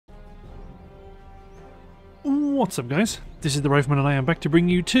What's up, guys? This is the Rifleman and I am back to bring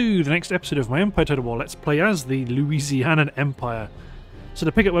you to the next episode of my Empire Total War Let's Play as the Louisiana Empire. So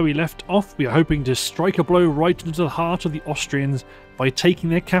to pick up where we left off, we are hoping to strike a blow right into the heart of the Austrians by taking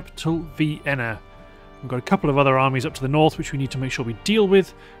their capital, Vienna. We've got a couple of other armies up to the north which we need to make sure we deal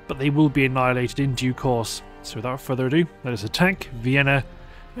with, but they will be annihilated in due course. So without further ado, let us attack Vienna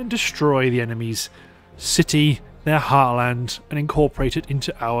and destroy the enemy's city, their heartland, and incorporate it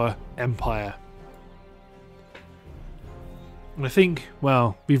into our empire. And I think,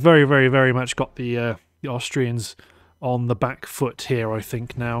 well, we've very much got the Austrians on the back foot here, I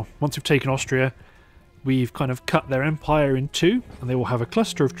think, now. Once we've taken Austria, we've kind of cut their empire in two, and they will have a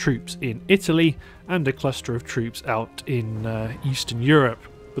cluster of troops in Italy and a cluster of troops out in Eastern Europe.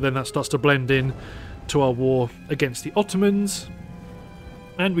 But then that starts to blend in to our war against the Ottomans,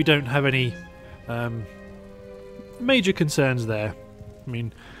 and we don't have any major concerns there. I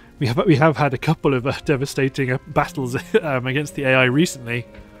mean, we have had a couple of devastating battles against the AI recently,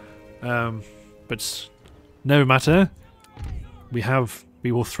 but no matter.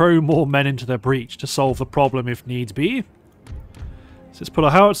 We will throw more men into their breach to solve the problem if needs be. So let's put our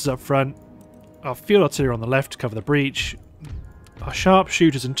howitzers up front, our field artillery on the left to cover the breach. Our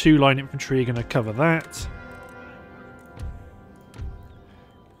sharpshooters and 2 line infantry are going to cover that.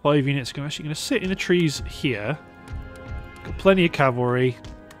 5 units are actually going to sit in the trees here. Got plenty of cavalry.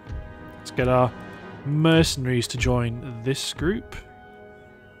 Let's get our mercenaries to join this group.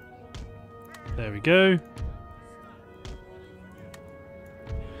 There we go.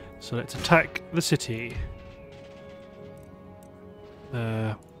 So let's attack the city.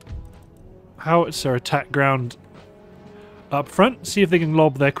 Howitzer attack ground up front. See if they can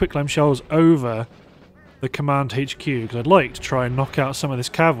lob their quicklime shells over the command HQ, because I'd like to try and knock out some of this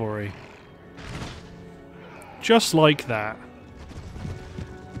cavalry. Just like that.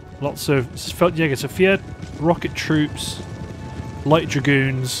 Lots of Feldjäger Sophia, rocket troops, light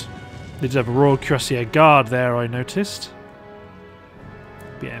dragoons. They did have a Royal Cuirassier Guard there, I noticed.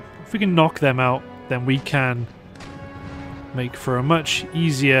 But yeah, if we can knock them out, then we can make for a much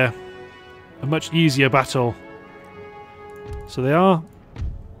easier battle. So they are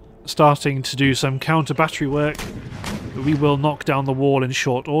starting to do some counter battery work, but we will knock down the wall in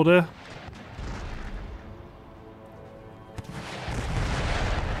short order.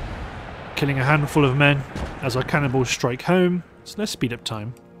 Killing a handful of men as our cannonballs strike home, so let's speed up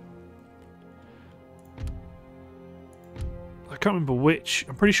time. I can't remember which,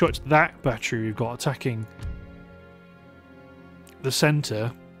 I'm pretty sure it's that battery we've got attacking the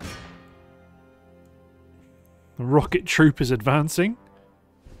centre. The rocket troop is advancing.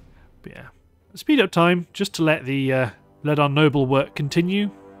 But yeah, speed up time just to let our noble work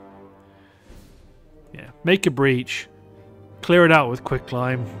continue. Yeah, make a breach, clear it out with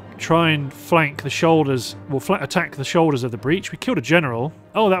quicklime, try and flank the shoulders. We'll attack the shoulders of the breach. We killed a general.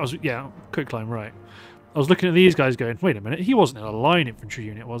 Oh, that was, yeah, quicklime, right. I was looking at these guys going, wait a minute, he wasn't in a line infantry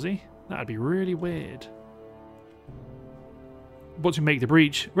unit, was he? That'd be really weird. Once we make the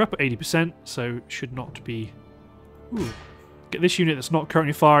breach, we're up at 80%, so should not be... Ooh. Get this unit that's not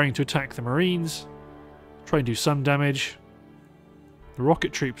currently firing to attack the Marines. Try and do some damage. The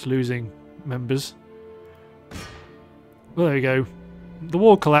rocket troops losing members. Well, there we go. The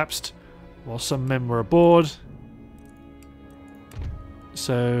wall collapsed while some men were aboard.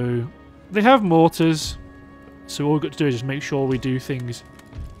 So they have mortars. So all we've got to do is just make sure we do things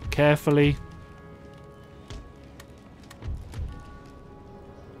carefully.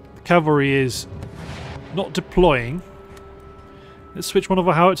 The cavalry is not deploying. Let's switch one of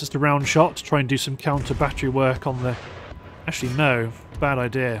our howitzers to round shot to try and do some counter battery work on the... Actually, no. Bad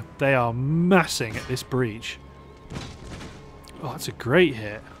idea. They are massing at this breach. Oh, that's a great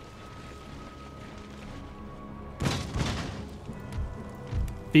hit.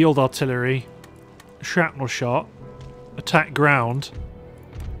 Field artillery. Shrapnel shot. Attack ground.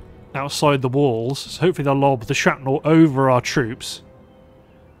 Outside the walls. So hopefully they'll lob the shrapnel over our troops.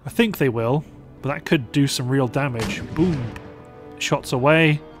 I think they will. But that could do some real damage. Boom. Shots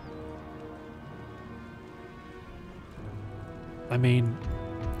away. I mean,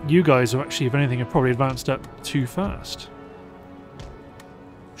 you guys are actually, if anything, have probably advanced up too fast.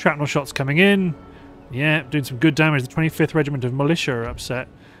 Shrapnel shots coming in. Yeah, doing some good damage. The 25th Regiment of Militia are upset.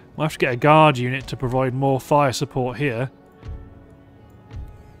 We'll have to get a guard unit to provide more fire support here.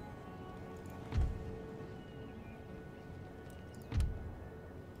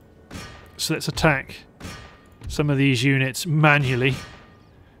 So let's attack some of these units manually.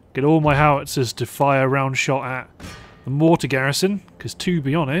 Get all my howitzers to fire round shot at the mortar garrison, because to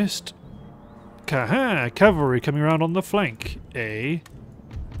be honest, cavalry coming around on the flank, eh?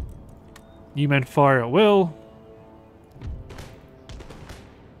 You men fire at will.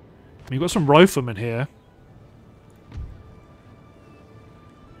 We've got some riflemen here.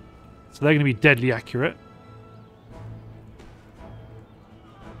 So they're going to be deadly accurate.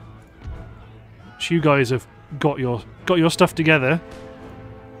 So you guys have got your stuff together.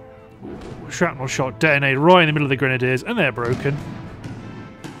 Shrapnel shot detonated right in the middle of the grenadiers, and they're broken.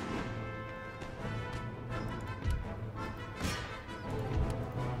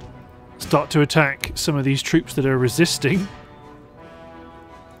 Start to attack some of these troops that are resisting.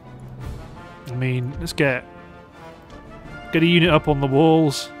 I mean, let's get a unit up on the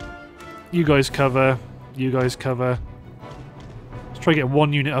walls. You guys cover. You guys cover. Let's try to get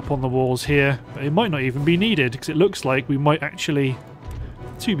one unit up on the walls here. But it might not even be needed, because it looks like we might actually...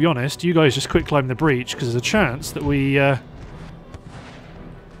 To be honest, you guys just quick climb the breach, because there's a chance that we... I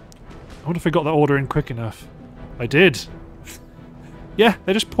wonder if I got that order in quick enough. I did. Yeah,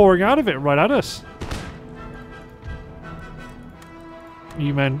 they're just pouring out of it right at us.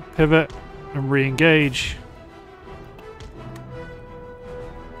 You men pivot and re-engage.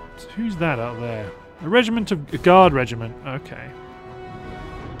 So who's that out there? A guard regiment. Okay.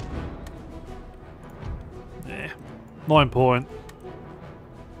 Yeah, not important.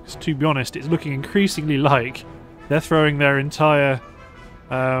 Because to be honest, it's looking increasingly like they're throwing their entire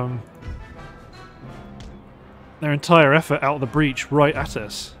effort out of the breach right at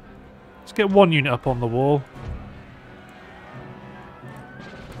us. Let's get one unit up on the wall.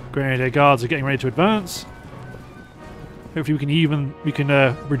 Grenadier guards are getting ready to advance. Hopefully we can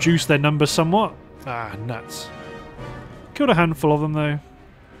reduce their numbers somewhat. Ah, nuts. Killed a handful of them though.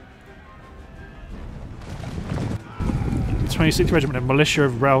 26th Regiment of Militia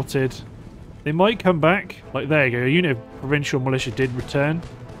have routed. They might come back. Like, there you go. A unit of Provincial Militia did return.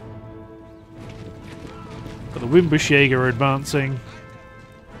 But the Wimbushjäger are advancing.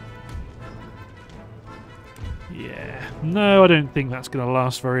 Yeah. No, I don't think that's going to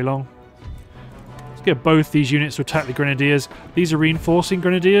last very long. Let's get both these units to attack the Grenadiers. These are reinforcing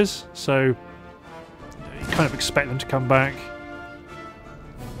Grenadiers, so you kind of expect them to come back.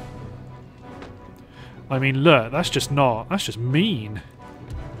 I mean, look, that's just mean.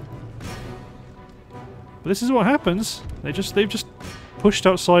 But this is what happens. They've just pushed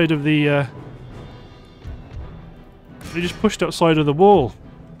outside of the wall.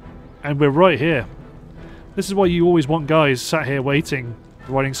 And we're right here. This is why you always want guys sat here waiting,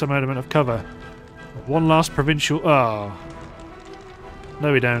 providing some element of cover. One last provincial... Oh.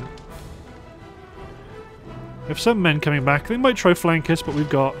 No, we don't. We have some men coming back. They might try flank us, but we've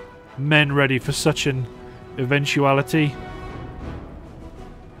got men ready for such an eventuality.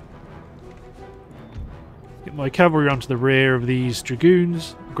 Get my cavalry onto the rear of these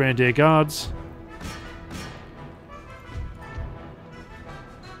dragoons, Grenadier Guards.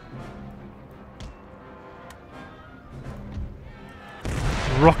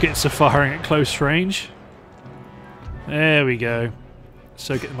 Rockets are firing at close range. There we go.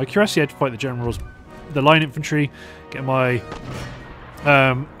 So get my cuirassier to fight the generals, the line infantry. Get my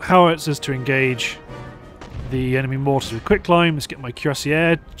howitzers to engage the enemy mortars with quick climb. Let's get my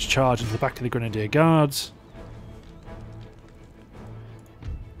cuirassier to charge into the back of the Grenadier Guards.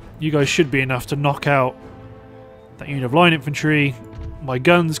 You guys should be enough to knock out that unit of line infantry. My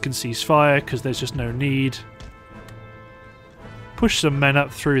guns can cease fire because there's just no need. Push some men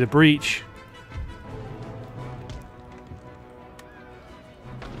up through the breach.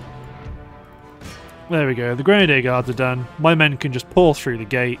 There we go. The Grenadier Guards are done. My men can just pour through the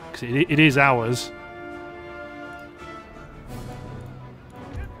gate because it is ours.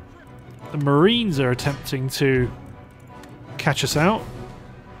 The Marines are attempting to catch us out,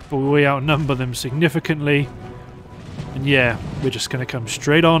 but we outnumber them significantly. And yeah, we're just going to come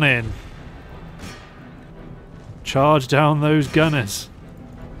straight on in. Charge down those gunners.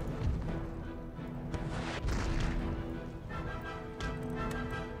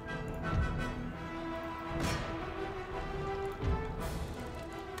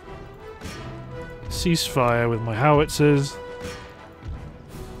 Ceasefire with my howitzers.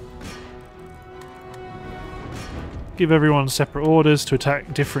 Give everyone separate orders to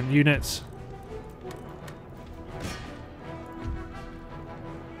attack different units.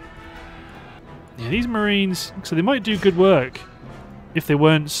 Yeah, these Marines, so they might do good work if they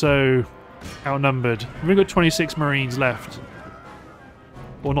weren't so outnumbered. We've only got 26 Marines left.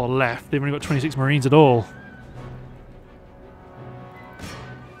 Or not left, they've only got 26 Marines at all.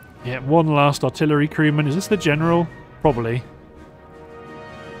 Yeah, one last artillery crewman. Is this the general? Probably.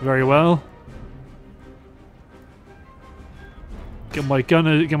 Very well. Get my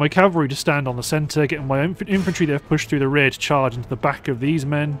cavalry to stand on the centre. Get my infantry they've pushed through the rear to charge into the back of these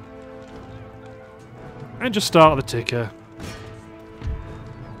men. And just start the ticker.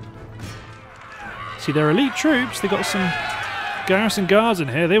 See, they're elite troops. They got some garrison guards in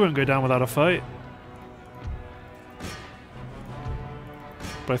here. They won't go down without a fight.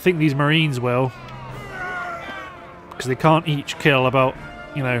 But I think these Marines will. Because they can't each kill about,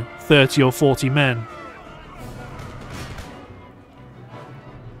 you know, 30 or 40 men.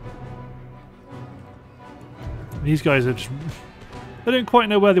 These guys are just... They don't quite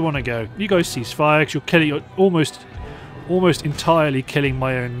know where they want to go. You guys cease fire because you're killing... You're almost entirely killing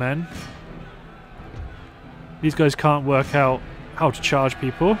my own men. These guys can't work out how to charge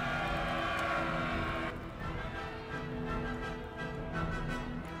people.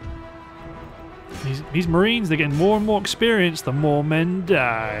 These Marines, they're getting more and more experience the more men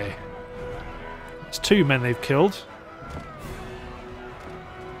die. It's 2 men they've killed.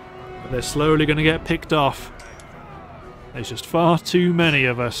 But they're slowly going to get picked off. There's just far too many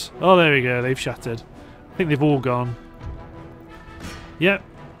of us. Oh, there we go. They've shattered. I think they've all gone. Yep.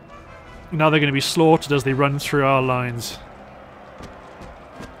 Now they're going to be slaughtered as they run through our lines.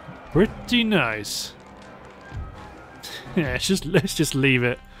 Pretty nice. Yeah, let's just leave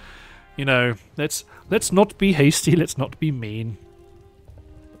it. You know, let's not be hasty. Let's not be mean.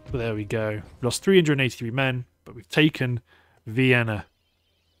 But there we go. We lost 383 men, but we've taken Vienna.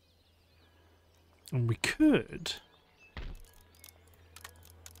 And we could...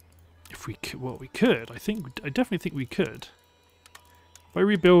 If we could, well, we could. I definitely think we could. If I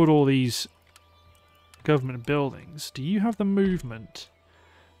rebuild all these government buildings, do you have the movement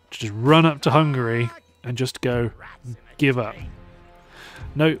to just run up to Hungary and just go, give up?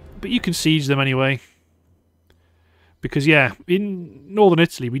 No, but you can siege them anyway. Because yeah, in northern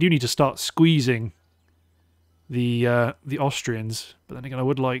Italy, we do need to start squeezing the Austrians. But then again, I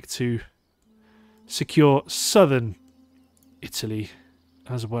would like to secure southern Italy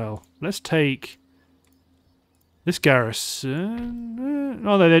as well. Let's take this garrison.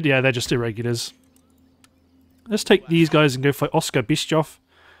 Oh, they're just irregulars. Let's take these guys and go fight Oscar Bischoff.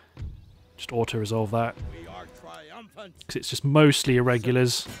 Just auto-resolve that. Because it's just mostly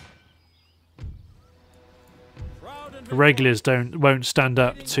irregulars. Irregulars won't stand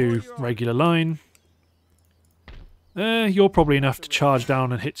up to regular line. You're probably enough to charge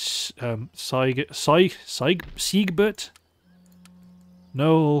down and hit Siegbert.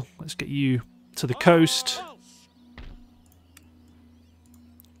 No, let's get you to the coast.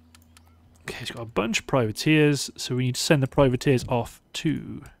 Okay, he's got a bunch of privateers, so we need to send the privateers off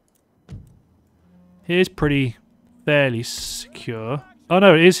too. Here's fairly secure. Oh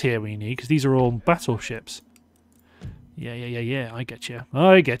no, it is here we need, because these are all battleships. Yeah, I get you.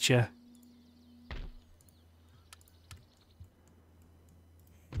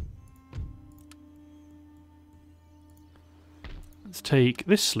 Let's take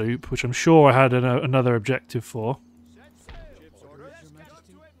this sloop, which I'm sure I had another objective for.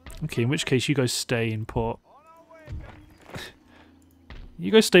 Okay, in which case you guys stay in port. You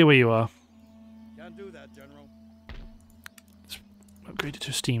guys stay where you are. Can't do that, General. Let's upgrade it to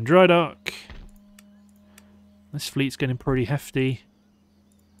a steam dry dock. This fleet's getting pretty hefty.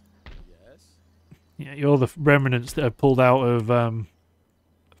 Yes. Yeah, you're the remnants that have pulled out of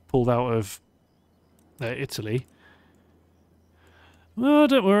Italy. Oh,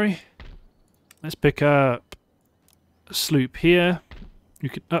 don't worry. Let's pick up a sloop here. You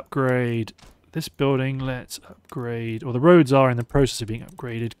can upgrade this building. Let's upgrade... Or the roads are in the process of being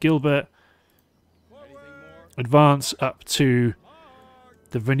upgraded. Gilbert. Advance up to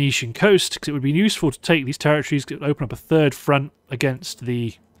the Venetian coast, because it would be useful to take these territories to open up a third front against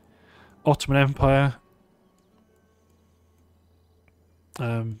the Ottoman Empire.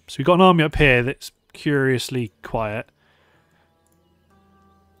 So we've got an army up here that's curiously quiet.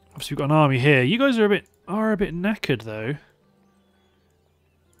 Obviously we've got an army here. You guys are a bit knackered though.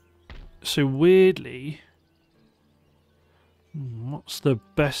 So weirdly, what's the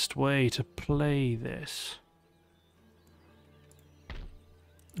best way to play this?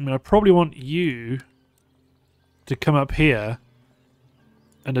 I mean, I probably want you to come up here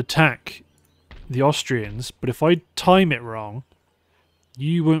and attack the Austrians, but if I time it wrong,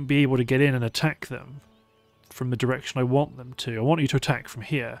 you won't be able to get in and attack them from the direction I want them to. I want you to attack from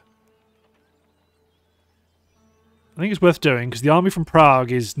here. I think it's worth doing because the army from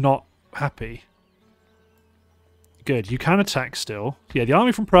Prague is not happy. Good, you can attack still. Yeah, the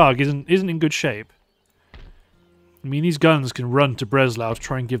army from Prague isn't in good shape. I mean, these guns can run to Breslau to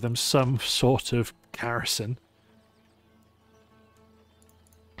try and give them some sort of garrison.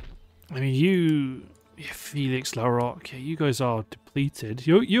 I mean, Felix Laroque, yeah, you guys are depleted.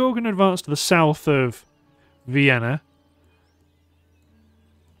 You're going to advance to the south of Vienna.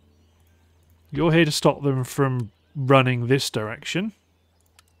 You're here to stop them from running this direction.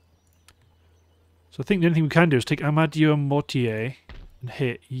 So I think the only thing we can do is take Amadio Mortier and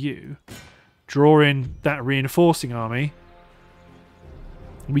hit you. Draw in that reinforcing army.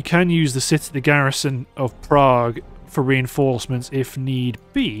 We can use the garrison of Prague for reinforcements if need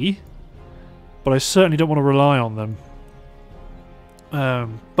be, but I certainly don't want to rely on them.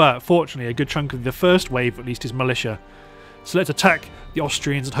 But fortunately, a good chunk of the first wave at least is militia. So let's attack the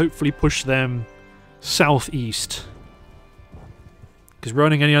Austrians and hopefully push them southeast. Because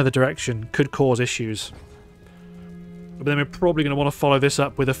running any other direction could cause issues. But then we're probably going to want to follow this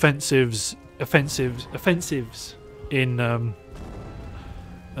up with offensives in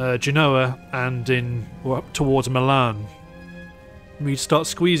Genoa and towards Milan. We start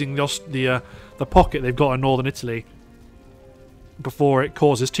squeezing the pocket they've got in northern Italy before it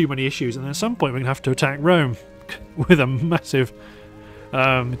causes too many issues, and then at some point we're going to have to attack Rome with a massive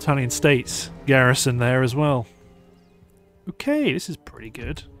Italian states garrison there as well. Okay, this is pretty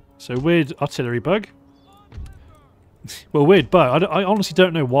good. So weird artillery bug. Well, weird bug. I honestly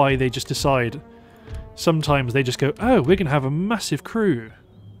don't know why they just decide. Sometimes they just go, oh, we're going to have a massive crew.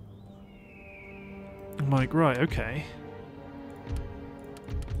 I'm like, right, okay.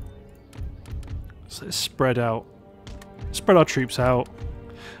 So let's spread out. Spread our troops out.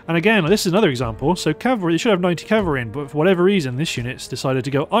 And again, this is another example. So cavalry, they should have 90 cavalry in, but for whatever reason, this unit's decided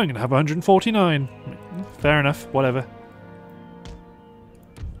to go, I'm going to have 149. Fair enough, whatever.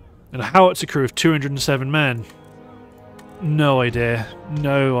 And a howitzer crew of 207 men. No idea.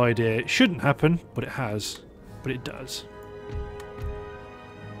 No idea. It shouldn't happen, but it has. But it does.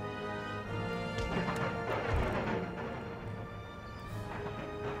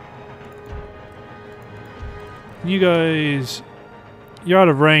 You guys... You're out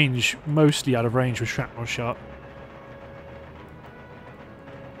of range. Mostly out of range with shrapnel shot.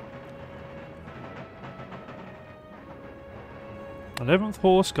 th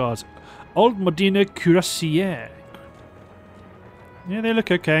Horse Guards. Old Modena Cuirassier. Yeah, they look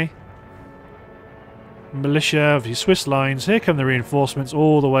okay. Militia of your Swiss lines. Here come the reinforcements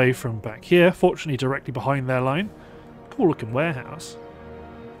all the way from back here. Fortunately, directly behind their line. Cool looking warehouse.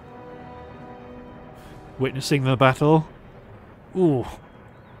 Witnessing the battle. Ooh.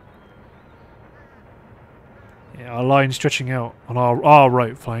 Yeah, our line stretching out on our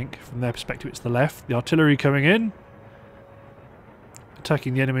right flank. From their perspective, it's the left. The artillery coming in.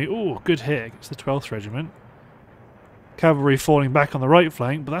 Attacking the enemy. Ooh, good hit. It's the 12th Regiment. Cavalry falling back on the right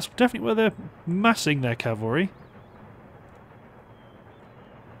flank, but that's definitely where they're massing their cavalry.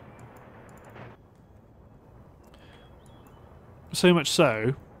 So much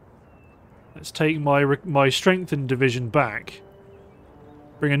so, let's take my strengthened division back,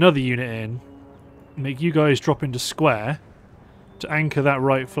 bring another unit in, make you guys drop into square to anchor that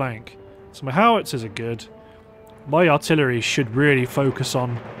right flank. So my howitzers are good. My artillery should really focus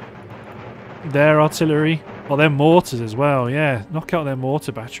on their artillery. Well, their mortars as well, yeah. Knock out their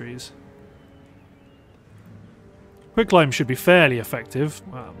mortar batteries. Quicklime should be fairly effective.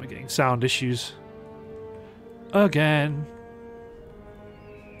 Well, we're getting sound issues. Again.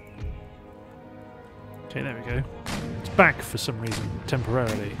 Okay, there we go. It's back for some reason,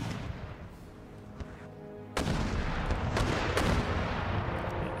 temporarily.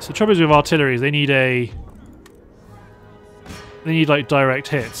 So the trouble is with artillery is they need like direct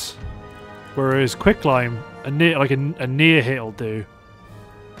hits. Whereas quicklime, a near hit will do.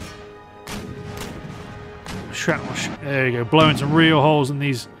 Shrapnel, there you go, blowing some real holes in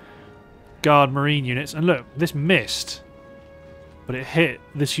these guard marine units. And look, this missed, but it hit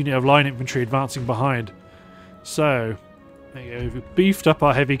this unit of line infantry advancing behind. So, there you go, we've beefed up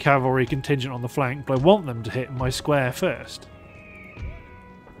our heavy cavalry contingent on the flank, but I want them to hit my square first.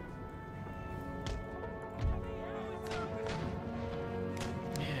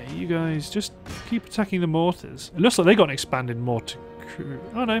 You guys just keep attacking the mortars. It looks like they got an expanded mortar crew.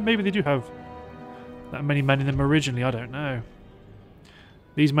 Oh no, maybe they do have that many men in them originally, I don't know.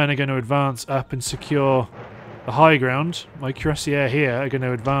 These men are going to advance up and secure the high ground. My cuirassiers here are going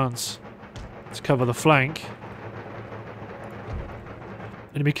to advance to cover the flank.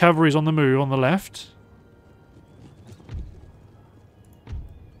 Enemy cavalry's on the move on the left.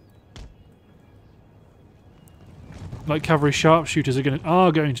 Like cavalry sharpshooters are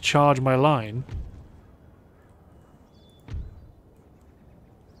going to charge my line.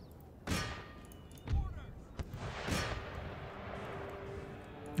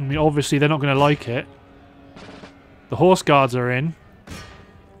 I mean, obviously they're not going to like it. The horse guards are in,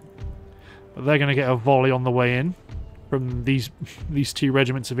 but they're going to get a volley on the way in from these two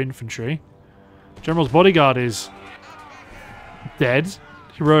regiments of infantry. General's bodyguard is dead.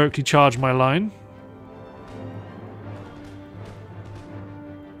 heroically charge my line.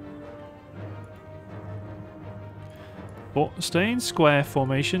 But stay in square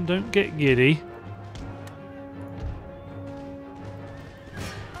formation, don't get giddy.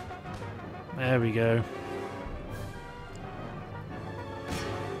 There we go.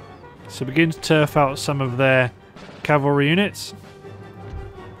 So begin to turf out some of their cavalry units.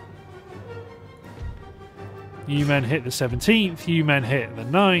 You men hit the 17th, you men hit the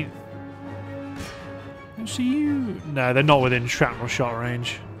 9th. Actually, you... No, they're not within shrapnel shot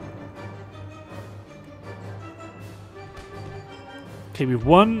range. Okay, we've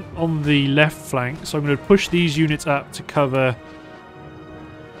one on the left flank, so I'm going to push these units up to cover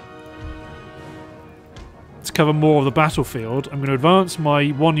more of the battlefield. I'm going to advance my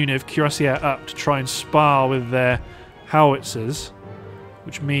one unit of cuirassiers up to try and spar with their howitzers,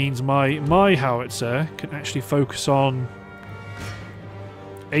 which means my howitzer can actually focus on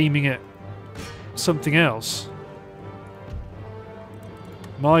aiming at something else.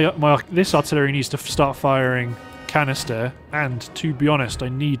 This artillery needs to start firing canister, and to be honest, I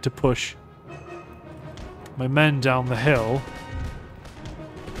need to push my men down the hill.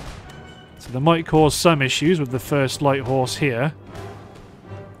 So that might cause some issues with the first light horse here.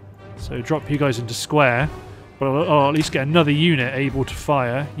 So drop you guys into square, but I'll at least get another unit able to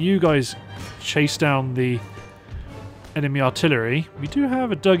fire. You guys chase down the enemy artillery. We do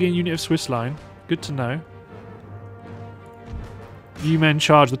have a dug-in unit of Swiss line. Good to know. You men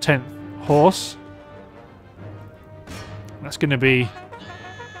charge the 10th horse. That's going to be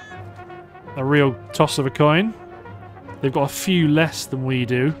a real toss of a coin. They've got a few less than we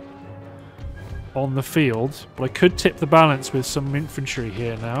do on the field, but I could tip the balance with some infantry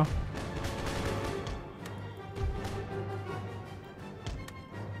here now.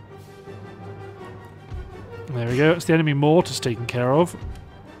 There we go, it's the enemy mortars taken care of.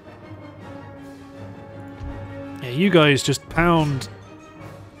 Yeah, you guys just pound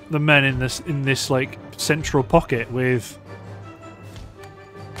the men in this like central pocket with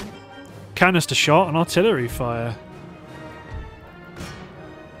canister shot and artillery fire.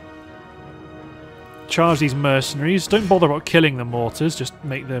 Charge these mercenaries. Don't bother about killing the mortars, just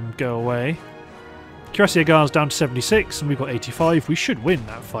make them go away. Cuirassier guards down to 76 and we've got 85. We should win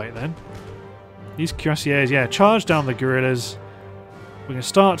that fight then. These cuirassiers, yeah, charge down the guerrillas. We're going to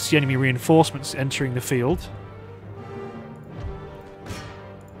start to see enemy reinforcements entering the field.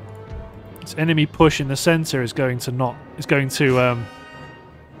 This enemy push in the centre is going to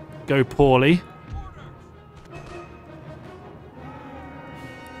go poorly.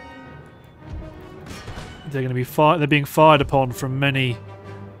 They're going to be they're being fired upon from many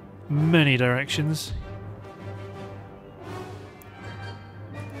directions.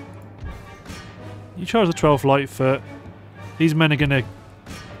 You charge the 12th Lightfoot. These men are going to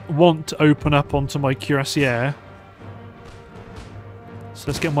want to open up onto my cuirassier. So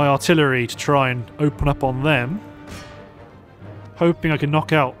let's get my artillery to try and open up on them. Hoping I can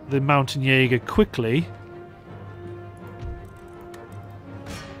knock out the Mountain Jaeger quickly.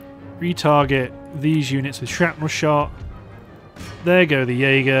 Retarget these units with shrapnel shot. There go the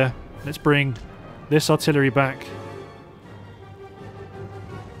Jaeger. Let's bring this artillery back.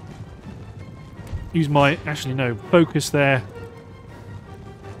 Use my... actually no, focus there.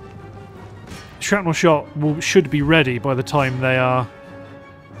 Shrapnel shot should be ready by the time they are...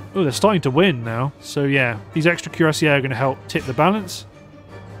 Oh, they're starting to win now. So yeah, these extra cuirassiers are going to help tip the balance.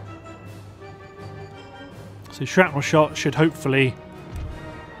 So shrapnel shot should hopefully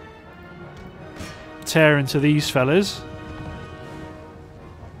tear into these fellas.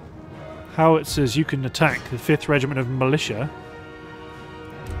 Howitzers, you can attack the 5th Regiment of Militia.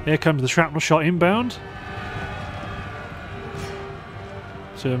 Here comes the shrapnel shot inbound.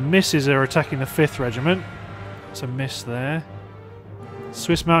 So misses are attacking the 5th Regiment. It's a miss there.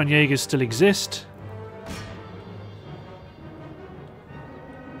 Swiss Mountain Jaegers still exist.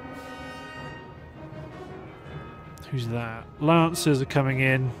 Who's that? Lancers are coming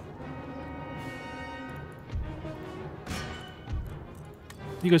in.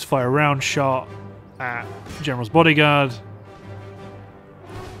 You guys fire a round shot at General's bodyguard.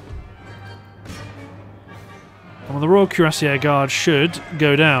 And the Royal Cuirassier Guard should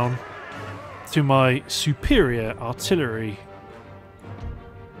go down to my superior artillery.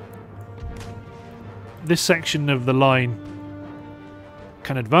 This section of the line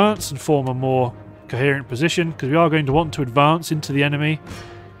can advance and form a more coherent position because we are going to want to advance into the enemy.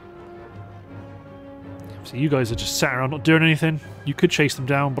 So you guys are just sat around not doing anything. You could chase them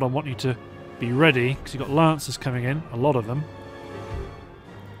down, but I want you to be ready because you've got lancers coming in, a lot of them.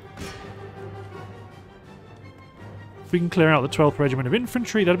 If we can clear out the 12th Regiment of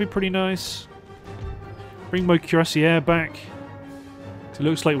Infantry, that'd be pretty nice. Bring my cuirassier back. It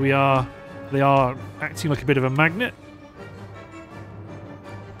looks like they are acting like a bit of a magnet.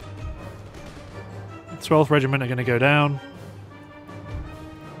 The 12th Regiment are going to go down.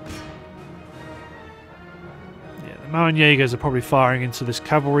 Yeah, the Mauernjägers are probably firing into this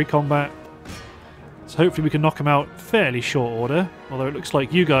cavalry combat. So hopefully we can knock them out fairly short order. Although it looks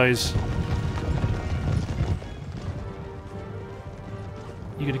like you guys...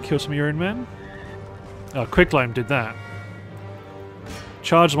 You going to kill some of your own men? Oh, Quicklime did that.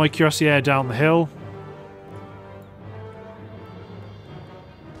 Charge my cuirassier down the hill.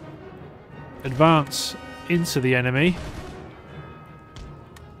 Advance into the enemy.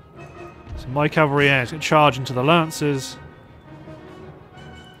 So my cavalry is going to charge into the lancers.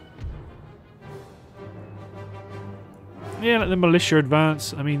 Yeah, let the militia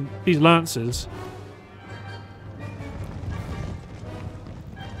advance. I mean, these lancers...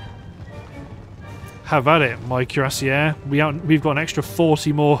 Have at it, my cuirassier. We've got an extra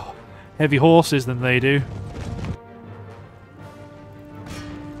 40 more heavy horses than they do.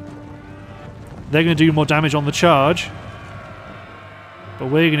 They're going to do more damage on the charge. But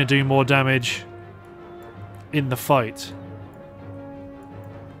we're going to do more damage in the fight.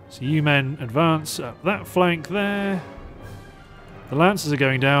 So you men advance up that flank there. The lancers are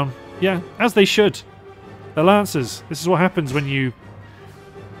going down. Yeah, as they should. The lancers. This is what happens when you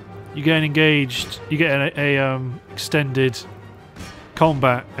get engaged, you get a extended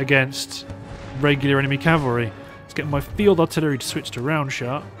combat against regular enemy cavalry. Let's get my field artillery to switch to round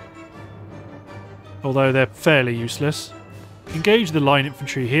shot. Although they're fairly useless. Engage the line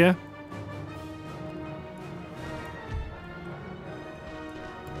infantry here.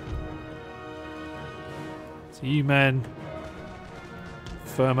 So you men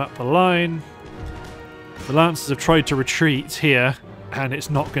firm up the line. The lancers have tried to retreat here, and it's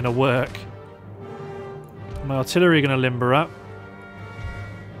not going to work. My artillery are going to limber up.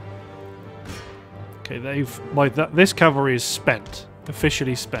 Okay, this cavalry is spent,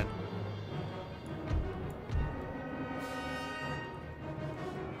 officially spent.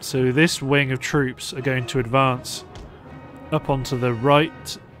 So this wing of troops are going to advance up onto the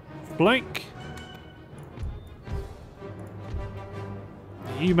right flank.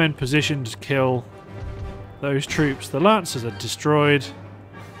 The U-men positioned to kill those troops. The lancers are destroyed.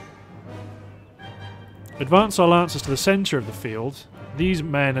 Advance our lancers to the centre of the field. These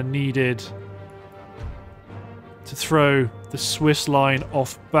men are needed to throw the Swiss line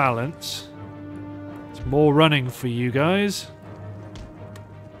off balance. It's more running for you guys.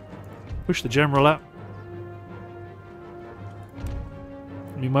 Push the general up.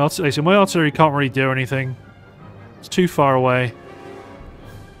 I mean, my artillery can't really do anything. It's too far away.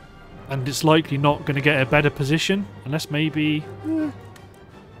 And it's likely not going to get a better position. Unless maybe... could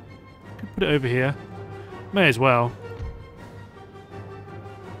put it over here. May as well.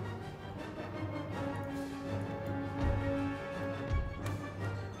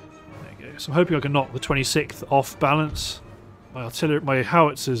 There you go. So I'm hoping I can knock the 26th off balance. My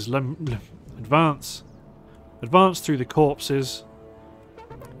howitzers advance. Advance through the corpses.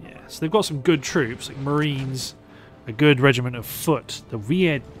 Yeah, so they've got some good troops, like Marines, a good regiment of foot, the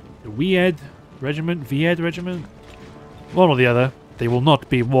Wied regiment, one or the other. They will not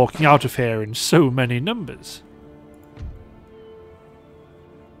be walking out of here in so many numbers.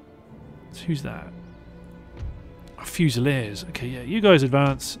 So who's that? Oh, Fusiliers. Okay, yeah, you guys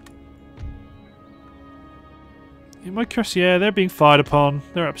advance. In my cuirassier, they're being fired upon.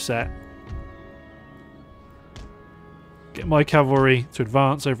 They're upset. Get my cavalry to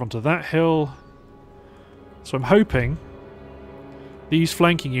advance over onto that hill. So I'm hoping these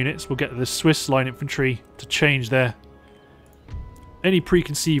flanking units will get the Swiss line infantry to change their any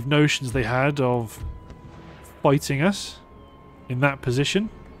preconceived notions they had of fighting us in that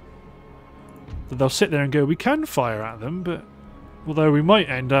position. That they'll sit there and go, we can fire at them, but although we might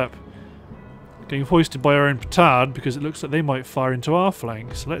end up getting hoisted by our own petard because it looks like they might fire into our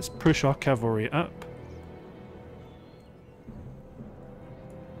flank. So let's push our cavalry up.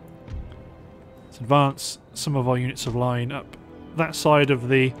 Let's advance some of our units of line up that side of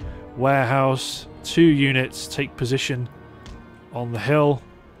the warehouse. 2 units take position on the hill.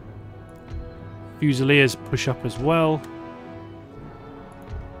 Fusiliers push up as well.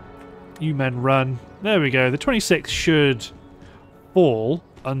 You men run. There we go. The 26th should fall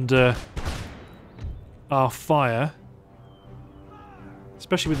under our fire,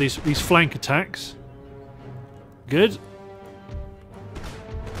 especially with these flank attacks. Good.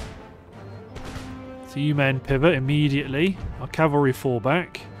 So you men pivot immediately. Our cavalry fall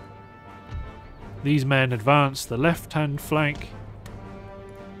back. These men advance the left-hand flank.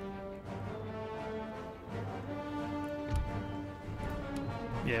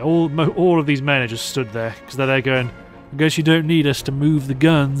 Yeah, all of these men are just stood there because they're there going, I guess you don't need us to move the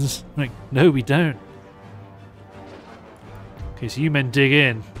guns. I'm like, no, we don't. Okay, so you men dig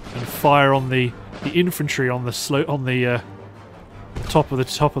in and fire on the infantry on the slope on the top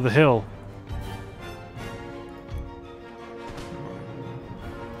of the hill.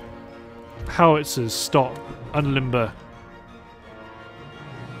 Howitzers, stop, unlimber.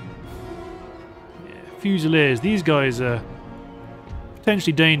 Yeah, Fusiliers, these guys are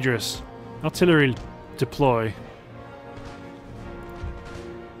potentially dangerous. Artillery deploy.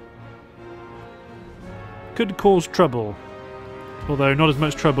 Could cause trouble, although not as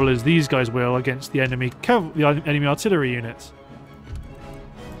much trouble as these guys will against the enemy artillery units.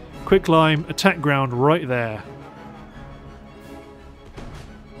 Quicklime, attack ground right there.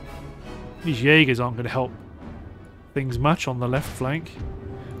 These Jaegers aren't going to help things much on the left flank.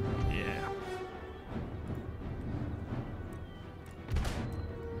 Yeah.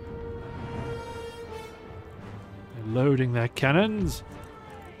 They're loading their cannons.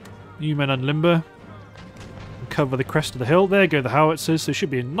 You men unlimber. Cover the crest of the hill. There go the howitzers. There should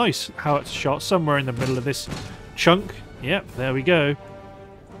be a nice howitzer shot somewhere in the middle of this chunk. Yep, there we go.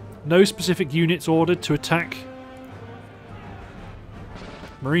 No specific units ordered to attack.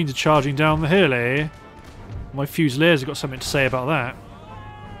 Marines are charging down the hill, eh? My Fusiliers have got something to say about that.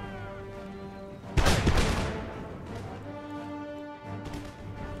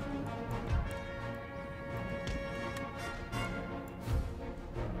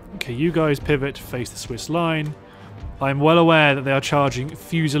 Okay, you guys pivot to face the Swiss line. I'm well aware that they are charging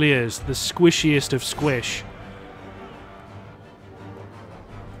Fusiliers, the squishiest of squish.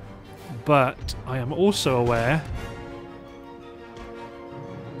 But I am also aware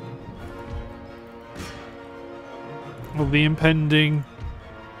of the impending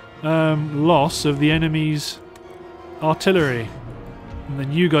loss of the enemy's artillery. And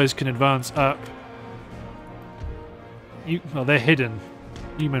then you guys can advance up. Well, they're hidden.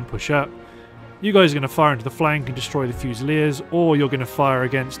 You men push up. You guys are going to fire into the flank and destroy the Fusiliers, or you're going to fire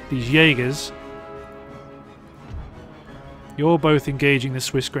against these Jaegers. You're both engaging the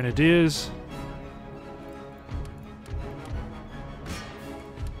Swiss Grenadiers.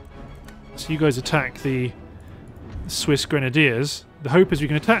 So you guys attack the Swiss Grenadiers. The hope is we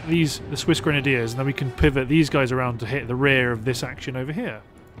can attack the Swiss Grenadiers, and then we can pivot these guys around to hit the rear of this action over here.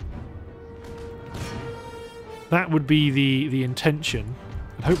 That would be the intention.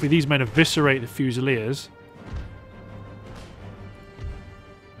 And hopefully these men eviscerate the Fusiliers.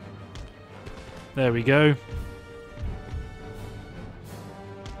 There we go.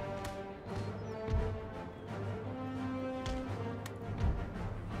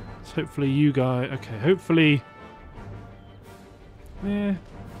 So hopefully you guys... Okay, hopefully... Yeah.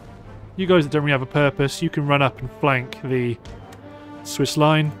 You guys that don't really have a purpose, you can run up and flank the Swiss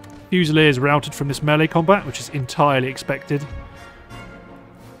line. Fusiliers routed from this melee combat, which is entirely expected.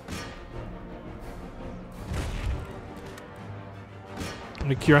 And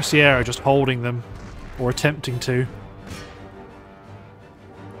the Cuirassiers are just holding them, or attempting to.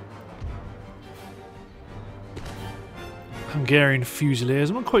 Hungarian Fusiliers,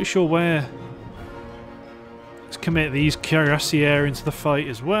 I'm not quite sure where. Let's commit these Cuirassiers into the fight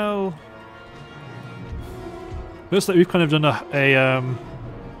as well. Looks like we've kind of done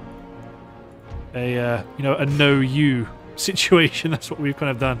a no-you situation. That's what we've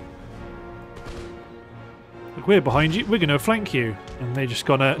kind of done. Look, we're behind you. We're going to flank you, and they just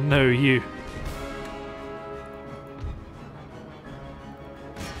gonna no you.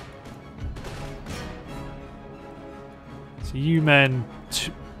 So you men.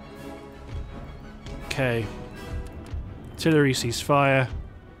 Okay. Artillery cease fire.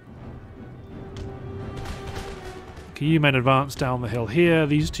 Okay, you men advance down the hill here.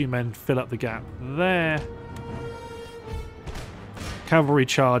 These two men fill up the gap there. Cavalry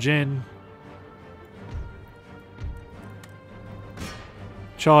charge in.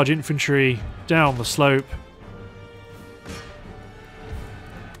 Charge infantry down the slope.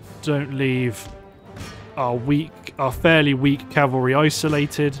 Don't leave our fairly weak cavalry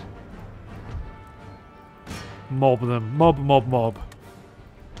isolated. Mob them. Mob, mob, mob.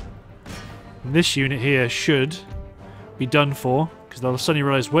 And this unit here should be done for, because they'll suddenly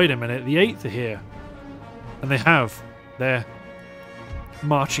realise, wait a minute, the 8th are here. And they have. They're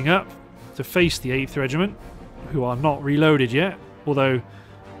marching up to face the 8th Regiment, who are not reloaded yet, although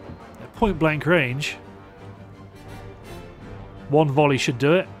at point blank range, one volley should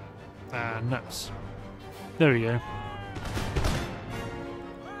do it. And nuts. There we go.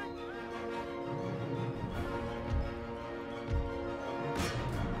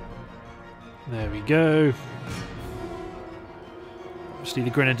 There we go. Obviously the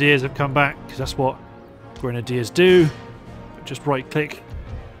grenadiers have come back, because that's what grenadiers do. Just right click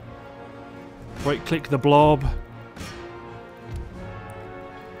the blob.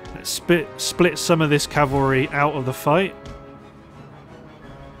 Let's split some of this cavalry out of the fight.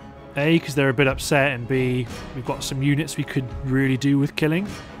 A, because they're a bit upset, and B, we've got some units we could really do with killing.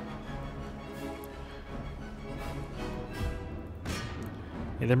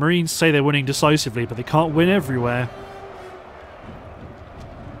 Yeah, the Marines say they're winning decisively, but they can't win everywhere.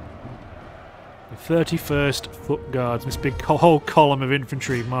 The 31st Foot Guards, this big whole column of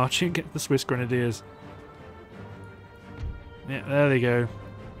infantry marching against the Swiss Grenadiers. Yeah, there they go.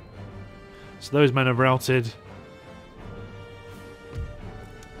 So those men are routed.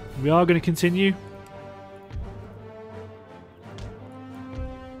 We are going to continue.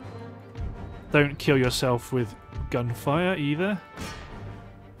 Don't kill yourself with gunfire either.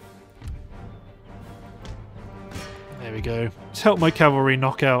 There we go. Let's help my cavalry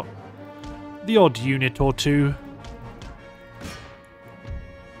knock out the odd unit or two.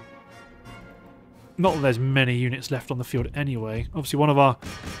 Not that there's many units left on the field anyway. Obviously one of our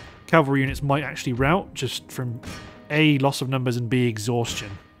cavalry units might actually rout just from A, loss of numbers, and B,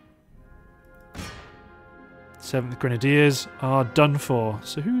 exhaustion. 7th Grenadiers are done for.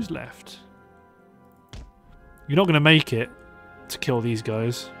 So who's left? You're not going to make it to kill these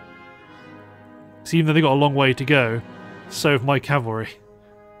guys. So even though they've got a long way to go, so have my cavalry.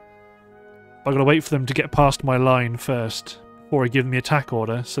 I've got to wait for them to get past my line first, before I give them the attack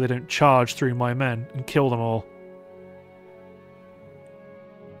order, so they don't charge through my men and kill them all.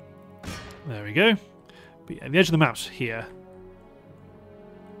 There we go. But yeah, the edge of the map's here.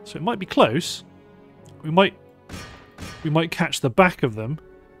 So it might be close. We might catch the back of them.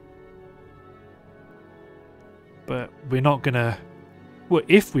 But we're not gonna... Well,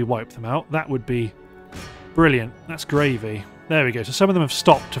 if we wipe them out, that would be brilliant. That's gravy. There we go. So some of them have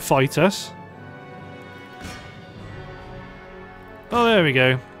stopped to fight us. Oh, there we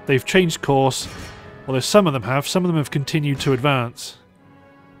go. They've changed course. Although some of them have continued to advance.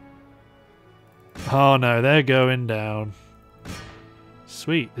 Oh no, they're going down.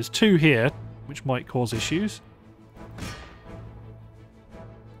 Sweet. There's 2 here, which might cause issues.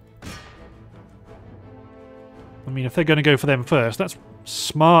 I mean, if they're going to go for them first, that's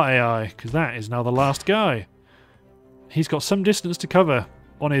smart AI, because that is now the last guy. He's got some distance to cover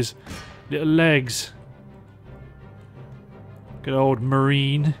on his little legs. Good old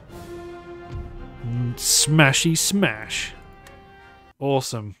Marine. Smashy smash.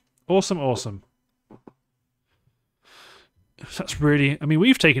 Awesome. Awesome, awesome. That's really... I mean,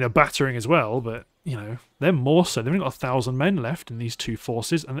 we've taken a battering as well, but, you know, they're more so. They've only got 1,000 men left in these 2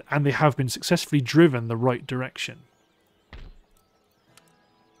 forces, and they have been successfully driven the right direction.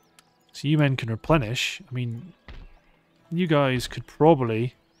 So you men can replenish. I mean, you guys could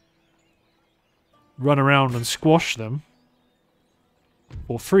probably run around and squash them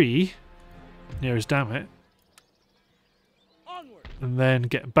for free, near as damn it, and then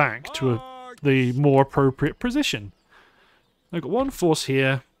get back to the more appropriate position. I've got 1 force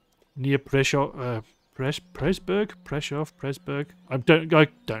here near Presburg. I don't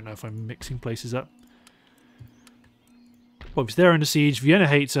know if I'm mixing places up. Obviously they're under siege. Vienna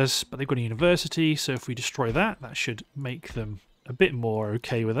hates us, but they've got a university, so if we destroy that, that should make them a bit more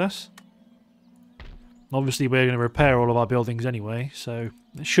okay with us. Obviously we're going to repair all of our buildings anyway, so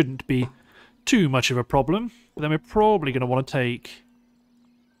it shouldn't be too much of a problem. But then we're probably going to want to take...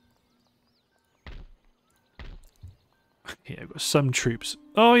 Here, we've got some troops.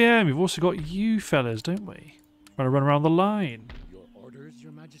 Oh yeah, and we've also got you fellas, don't we? We're going to run around the line. Your orders,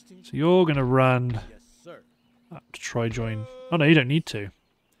 Your Majesty? So you're going to run... Yes, sir. Up to try join... Oh no, you don't need to.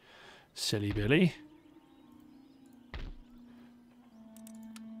 Silly Billy.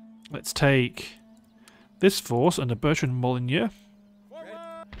 Let's take this force under Bertrand Molyneux.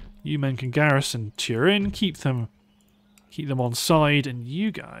 You men can garrison Turin, keep them on side, and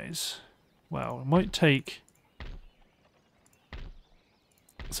you guys... Well, it might take...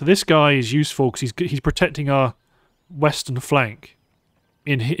 So this guy is useful because he's protecting our western flank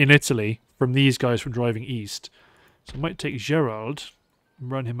in Italy from these guys from driving east. So I might take Gerald and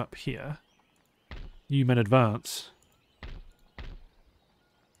run him up here. You men advance.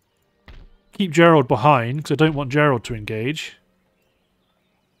 Keep Gerald behind because I don't want Gerald to engage.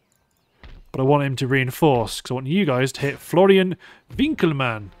 But I want him to reinforce because I want you guys to hit Florian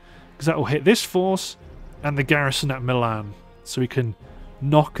Winkelmann because that will hit this force and the garrison at Milan. So we can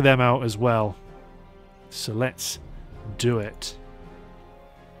knock them out as well. So let's do it.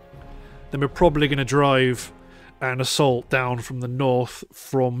 Then we're probably going to drive an assault down from the north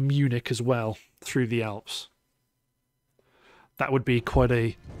from Munich as well, through the Alps. That would be quite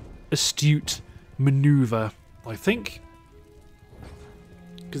a astute manoeuvre, I think.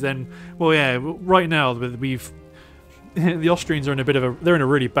 Because then, well, yeah, right now we've the Austrians are in a bit of a, they're in a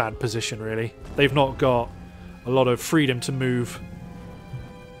really bad position, really. They've not got a lot of freedom to move,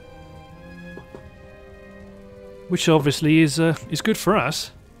 which obviously is good for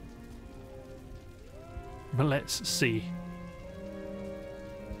us. But let's see.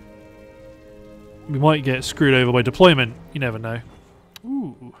 We might get screwed over by deployment. You never know.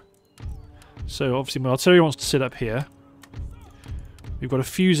 Ooh. So obviously my artillery wants to sit up here. We've got a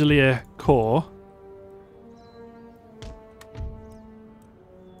Fusilier Corps.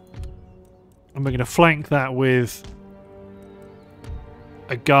 And we're going to flank that with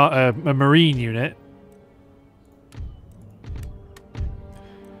a Marine unit.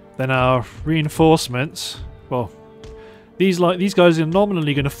 Then our reinforcements, well, these guys are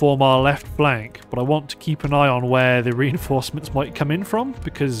nominally going to form our left flank, but I want to keep an eye on where the reinforcements might come in from,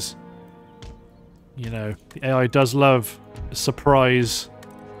 because, you know, the AI does love a surprise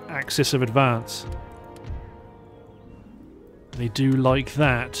axis of advance. They do like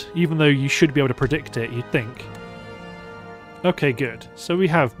that, even though you should be able to predict it, you'd think. Okay, good. So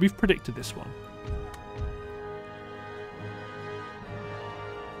we've predicted this one.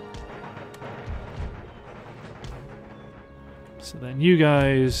 So then you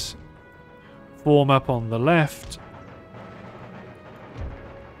guys form up on the left.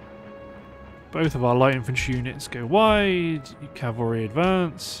 Both of our light infantry units go wide. You cavalry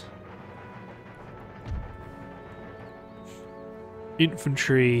advance.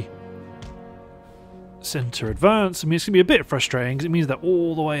 Infantry center advance. I mean, it's going to be a bit frustrating because it means they're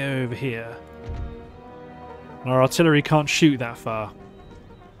all the way over here. And our artillery can't shoot that far.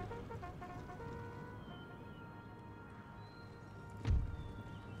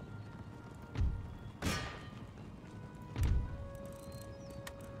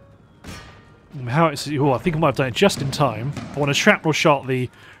 How it's, oh, I think I might have done it just in time. I want to shrapnel shot the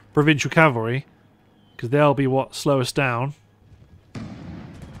provincial cavalry because they'll be what slow us down. There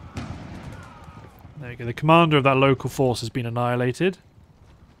you go. The commander of that local force has been annihilated.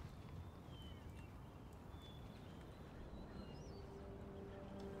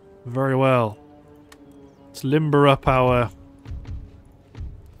 Very well. Let's limber up our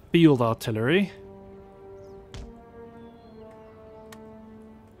field artillery.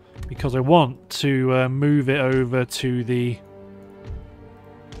 Because I want to move it over to the...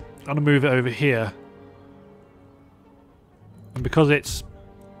 I'm going to move it over here. And because it's...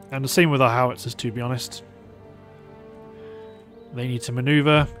 And the same with our howitzers, to be honest. They need to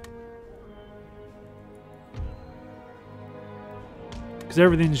maneuver. Because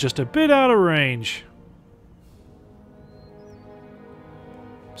everything's just a bit out of range.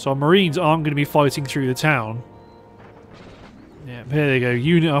 So our Marines aren't going to be fighting through the town. Yeah, there they go.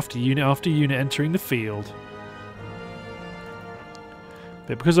 Unit after unit after unit entering the field.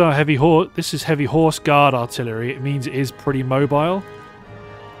 But because our this is heavy horse guard artillery, it means it is pretty mobile.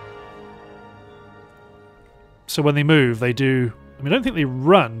 So when they move, they do... I mean, I don't think they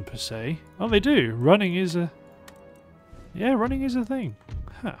run, per se. Oh, they do. Running is a... Yeah, running is a thing.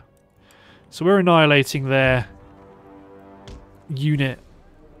 Huh. So we're annihilating their unit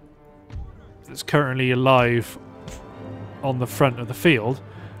that's currently alive on the front of the field.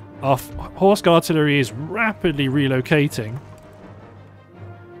 Our horse guard artillery is rapidly relocating.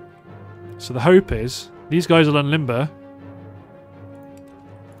 So the hope is these guys will unlimber.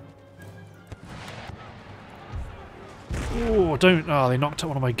 Oh, don't... Oh, they knocked out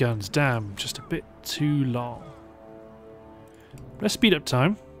one of my guns. Damn, just a bit too long. Let's speed up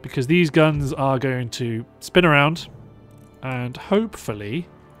time, because these guns are going to spin around and hopefully...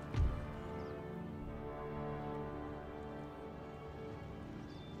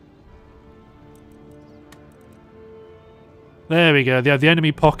 There we go, they have the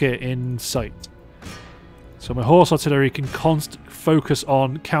enemy pocket in sight. So my horse artillery can focus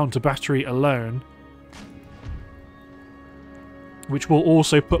on counter battery alone, which will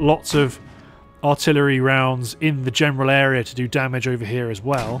also put lots of artillery rounds in the general area to do damage over here as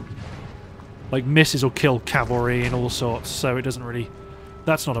well. Like misses will kill cavalry and all sorts, so it doesn't really...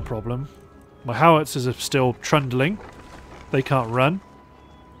 That's not a problem. My howitzers are still trundling. They can't run.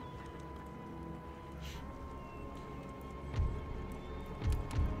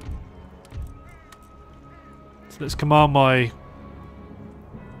 So let's command my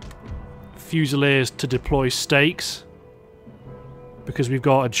Fusiliers to deploy stakes, because we've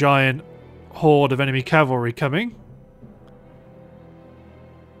got a giant horde of enemy cavalry coming.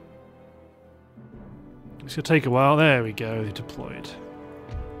 It's going to take a while. There we go, they deployed.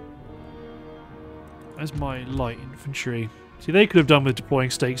 There's my light infantry. See, they could have done with deploying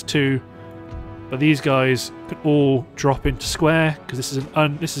stakes too, but these guys could all drop into square because this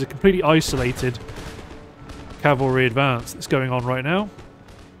is a completely isolated cavalry advance that's going on right now.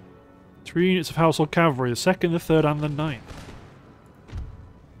 3 units of household cavalry, the 2nd, the 3rd and the 9th.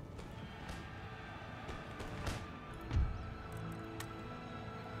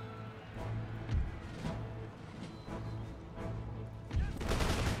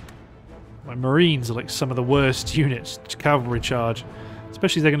 My Marines are like some of the worst units to cavalry charge,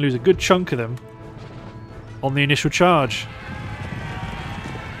 especially if they're going to lose a good chunk of them on the initial charge.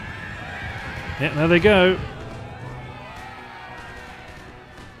 Yeah, there they go.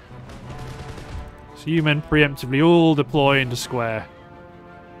 So you men preemptively all deploy into square.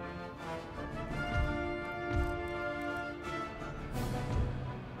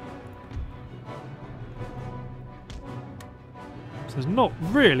 So there's not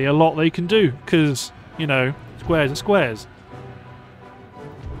really a lot they can do because, you know, squares are squares.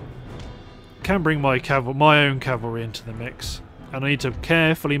 Can bring my own cavalry into the mix, and I need to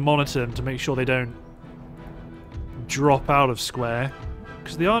carefully monitor them to make sure they don't drop out of square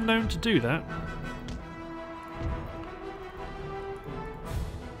because they are known to do that.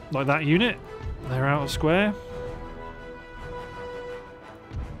 Like that unit, they're out of square.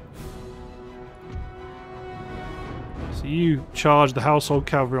 So you charge the household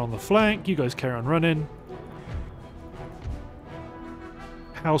cavalry on the flank, you guys carry on running.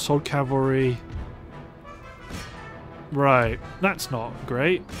 Household cavalry. Right, that's not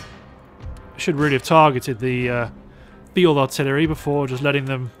great. I should really have targeted the field artillery before just letting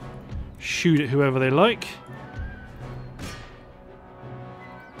them shoot at whoever they like.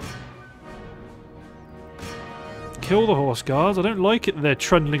 Kill the horse guards. I don't like it that they're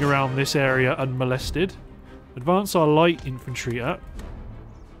trundling around this area unmolested. Advance our light infantry up.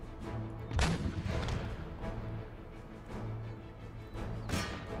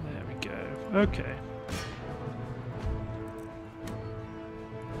 There we go. Okay.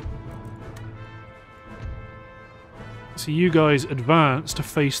 So you guys advance to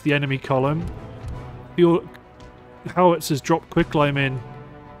face the enemy column. Your howitzers drop quicklime in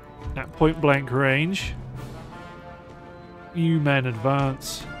at point blank range. You men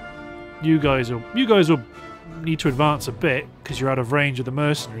advance. You guys will need to advance a bit because you're out of range of the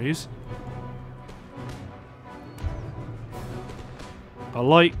mercenaries. Our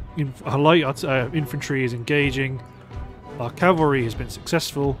light infantry is engaging. Our cavalry has been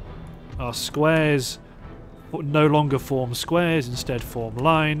successful. Our squares no longer form squares, instead form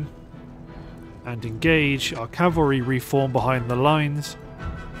line. And engage. Our cavalry reform behind the lines.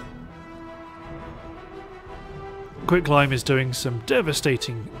 Quicklime is doing some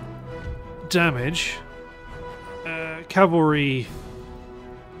devastating damage. Cavalry,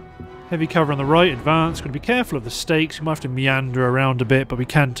 heavy cover on the right, advance. Got to be careful of the stakes. We might have to meander around a bit, but we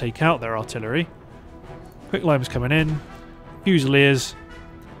can take out their artillery. Quicklime's coming in. Fusiliers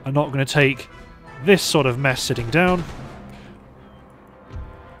are not going to take this sort of mess sitting down.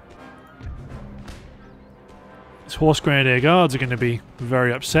 These horse grenadier guards are going to be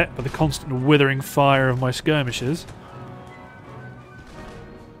very upset by the constant withering fire of my skirmishers.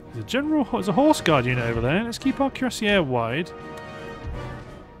 There's a horse guard unit over there. Let's keep our cuirassier wide.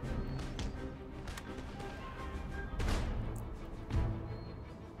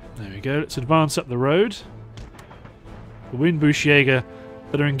 There we go. Let's advance up the road. The Windbushjäger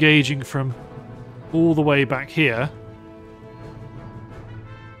that are engaging from all the way back here.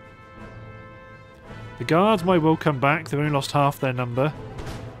 The guards might well come back. They've only lost half their number.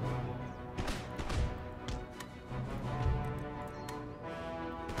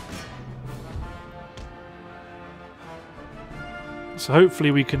 So hopefully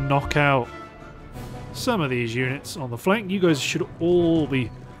we can knock out some of these units on the flank. You guys should all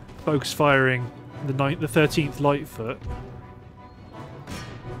be focus firing the 13th Lightfoot.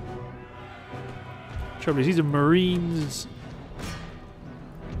 Trouble is, these are Marines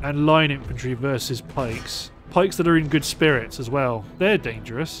and line infantry versus pikes. Pikes that are in good spirits as well. They're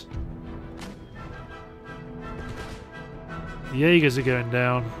dangerous. The Jaegers are going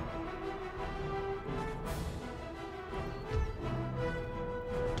down.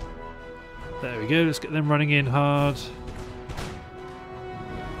 There we go, let's get them running in hard. So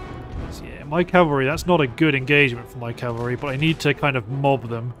yeah, my cavalry, that's not a good engagement for my cavalry, but I need to kind of mob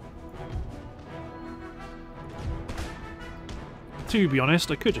them. To be honest,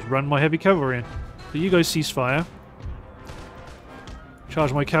 I could just run my heavy cavalry in. So you guys cease fire.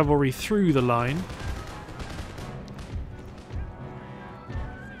 Charge my cavalry through the line.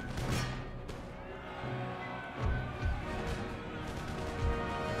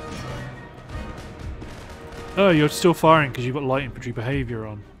 Oh, you're still firing because you've got light infantry behaviour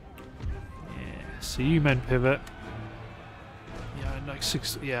on. Yeah, so you men pivot. Yeah, like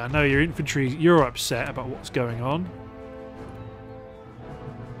 6. Yeah, I know your infantry. You're upset about what's going on.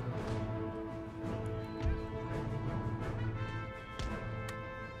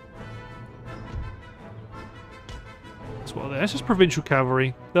 That's what. That's just provincial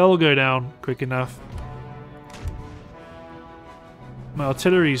cavalry. They'll go down quick enough. My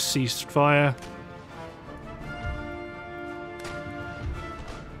artillery's ceased fire.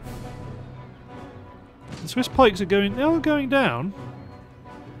 The Swiss pikes are they're going down.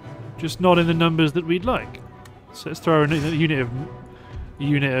 Just not in the numbers that we'd like. So let's throw a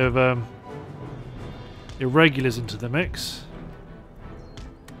unit of irregulars into the mix.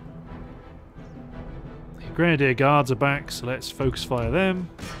 The Grenadier Guards are back, so let's focus fire them.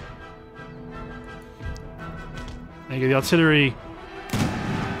 There you go, the artillery.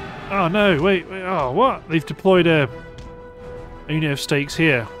 Oh no, wait, oh what? They've deployed a unit of stakes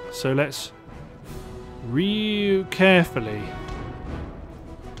here. So let's real carefully.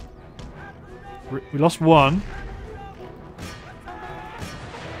 We lost one.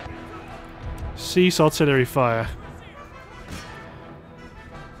 Cease artillery fire.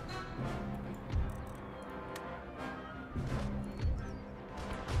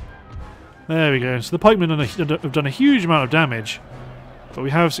 There we go. So the pikemen have done a huge amount of damage. But we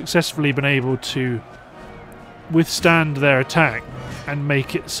have successfully been able to withstand their attack and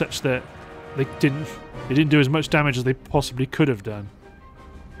make it such that they didn't do as much damage as they possibly could have done.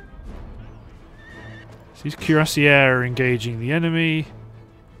 So these cuirassiers are engaging the enemy.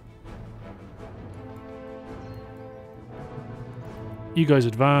 You guys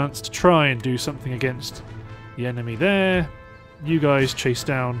advance to try and do something against the enemy there. You guys chase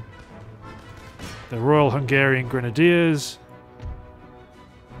down the Royal Hungarian Grenadiers.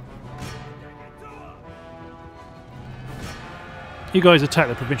 You guys attack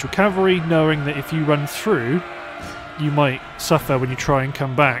the provincial cavalry, knowing that if you run through, you might suffer when you try and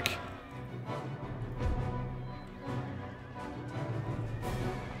come back.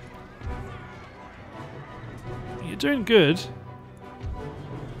 You're doing good.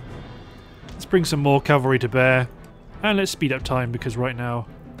 Let's bring some more cavalry to bear, and let's speed up time because right now...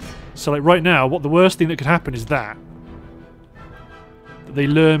 So like right now, what the worst thing that could happen is that they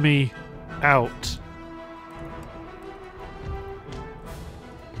lure me out.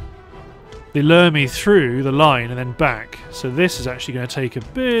 They lure me through the line and then back. So this is actually going to take a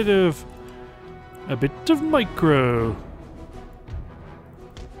bit of micro.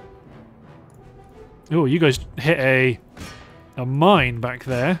 Oh, you guys hit a mine back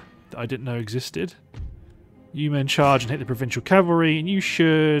there that I didn't know existed. You men charge and hit the provincial cavalry, and you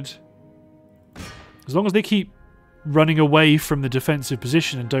should, as long as they keep running away from the defensive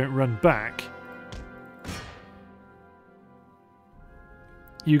position and don't run back,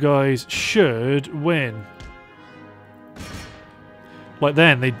 you guys should win. Like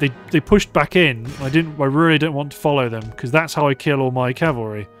then, they pushed back in. I really don't want to follow them because that's how I kill all my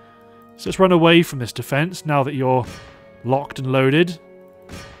cavalry. So let's run away from this defense now that you're locked and loaded.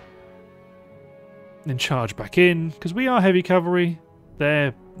 Then charge back in because we are heavy cavalry.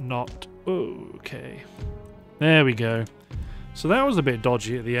 They're not. Okay. There we go. So that was a bit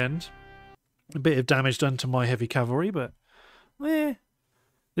dodgy at the end. A bit of damage done to my heavy cavalry, but this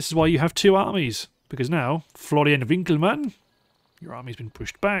is why you have two armies. Because now, Florian Winkelmann, your army's been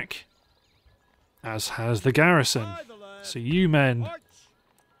pushed back, as has the garrison. So you men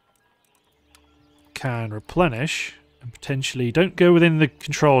can replenish and potentially don't go within the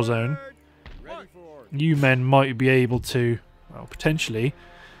control zone. You men might be able to, well, potentially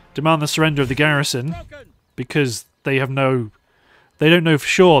demand the surrender of the garrison because they don't know for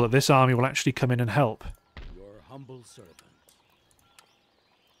sure that this army will actually come in and help. Your humble servant.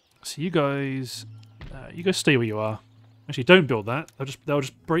 So you guys stay where you are. Actually, don't build that. They'll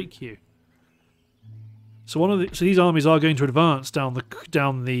just break you. So these armies are going to advance down this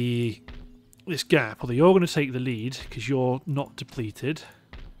gap. Although you're going to take the lead because you're not depleted.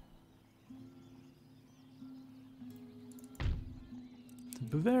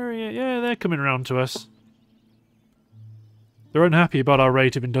 Bavaria, yeah, they're coming around to us. They're unhappy about our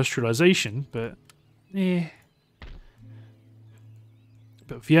rate of industrialization, but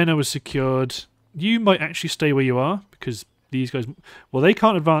But Vienna was secured. You might actually stay where you are because these guys, well, they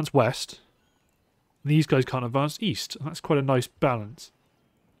can't advance west. These guys can't advance east. That's quite a nice balance,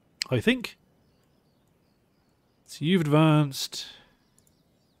 I think. So you've advanced.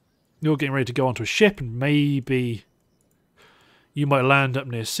 You're getting ready to go onto a ship and maybe you might land up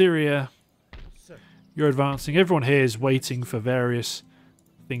near Syria. You're advancing. Everyone here is waiting for various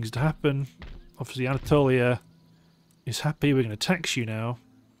things to happen. Obviously Anatolia is happy. We're going to tax you now.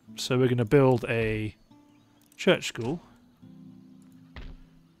 So we're going to build a church school.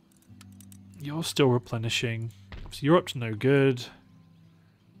 You're still replenishing. So you're up to no good.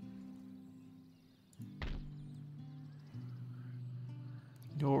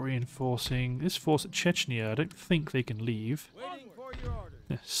 You're reinforcing. This force at Chechnya, I don't think they can leave. Waiting for your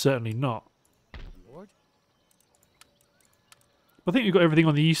orders. Certainly not. Lord? I think we've got everything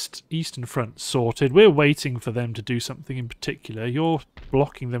on the eastern front sorted. We're waiting for them to do something in particular. You're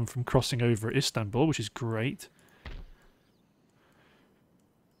blocking them from crossing over at Istanbul, which is great.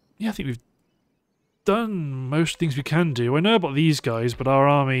 Yeah, I think we've done most things we can do. I know about these guys, but our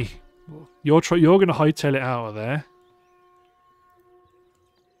army... You're going to hightail it out of there.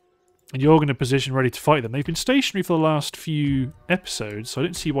 And you're going to position ready to fight them. They've been stationary for the last few episodes, so I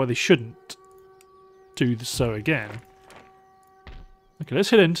don't see why they shouldn't do so again. Okay, let's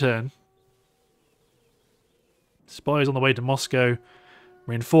hit end turn. Spies on the way to Moscow.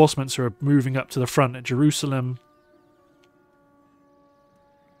 Reinforcements are moving up to the front at Jerusalem.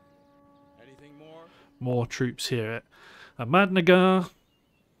 Anything more? More troops here at Ahmadnagar.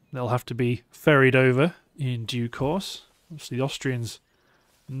 They'll have to be ferried over in due course. Obviously the Austrians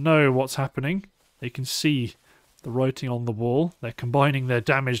know what's happening. They can see the writing on the wall. They're combining their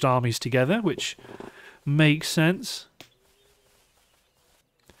damaged armies together, which makes sense.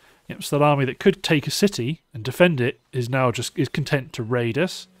 Yep, so that army that could take a city and defend it is now just content to raid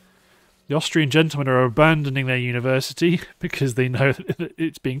us. The Austrian gentlemen are abandoning their university because they know that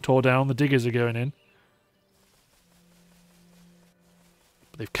it's being torn down. The diggers are going in.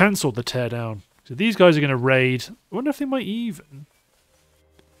 But they've cancelled the teardown. So these guys are going to raid. I wonder if they might even...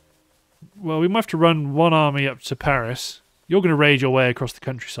 Well, we might have to run one army up to Paris. You're going to raid your way across the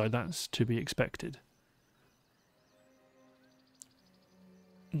countryside. That's to be expected.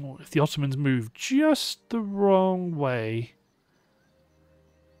 Oh, if the Ottomans move just the wrong way,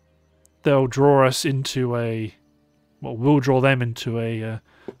 they'll draw us into a... Well, we'll draw them into a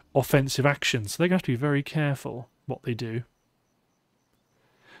offensive action. So they're going to have to be very careful what they do.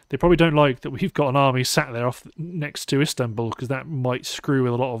 They probably don't like that we've got an army sat there off next to Istanbul, because that might screw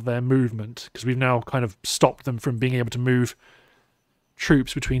with a lot of their movement, because we've now kind of stopped them from being able to move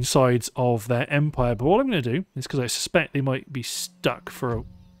troops between sides of their empire. But what I'm going to do is, because I suspect they might be stuck for a...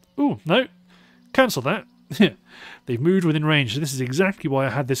 Ooh, no. Cancel that. They've moved within range. So this is exactly why I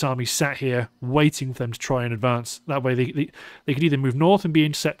had this army sat here waiting for them to try and advance. That way they could either move north and be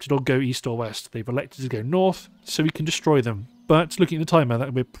intercepted or go east or west. They've elected to go north so we can destroy them. But looking at the timer,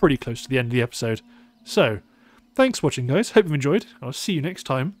 we're pretty close to the end of the episode. So, thanks for watching, guys. Hope you've enjoyed. I'll see you next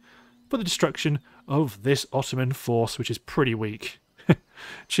time for the destruction of this Ottoman force, which is pretty weak.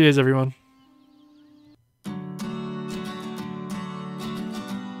 Cheers, everyone.